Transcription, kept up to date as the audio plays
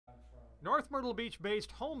North Myrtle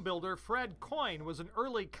Beach-based home builder Fred Coyne was an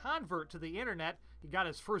early convert to the internet. He got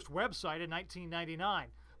his first website in 1999.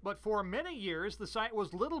 But for many years, the site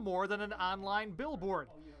was little more than an online billboard.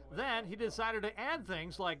 Then he decided to add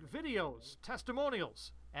things like videos,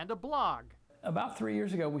 testimonials, and a blog. About 3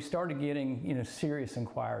 years ago, we started getting, serious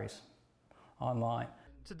inquiries online.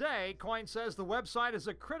 Today, Coyne says the website is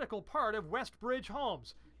a critical part of Westbridge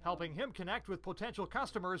Homes, helping him connect with potential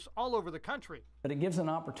customers all over the country. But it gives an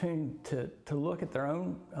opportunity to look at their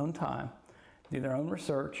own time, do their own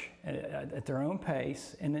research at their own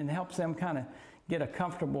pace, and it helps them kind of get a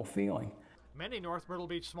comfortable feeling. Many North Myrtle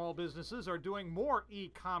Beach small businesses are doing more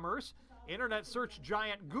e-commerce. Internet search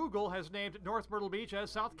giant Google has named North Myrtle Beach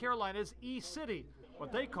as South Carolina's eCity,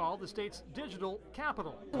 what they call the state's digital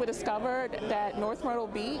capital. We discovered that North Myrtle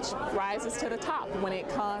Beach rises to the top when it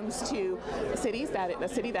comes to a city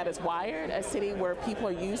that is wired, a city where people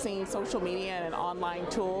are using social media and online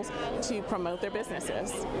tools to promote their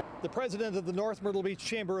businesses. The president of the North Myrtle Beach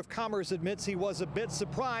Chamber of Commerce admits he was a bit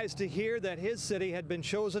surprised to hear that his city had been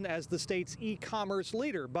chosen as the state's e-commerce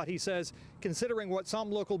leader. But he says, considering what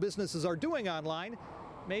some local businesses are doing online,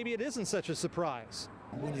 maybe it isn't such a surprise.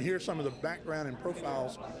 When you hear some of the background and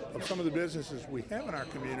profiles of some of the businesses we have in our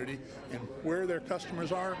community and where their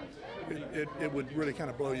customers are, it would really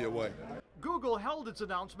kind of blow you away. Google held its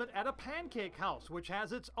announcement at a pancake house, which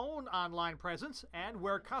has its own online presence and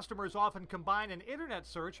where customers often combine an internet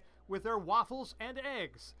search with their waffles and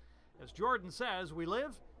eggs. As Jordan says, we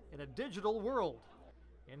live in a digital world.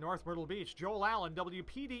 In North Myrtle Beach, Joel Allen,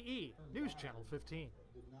 WPDE, News Channel 15.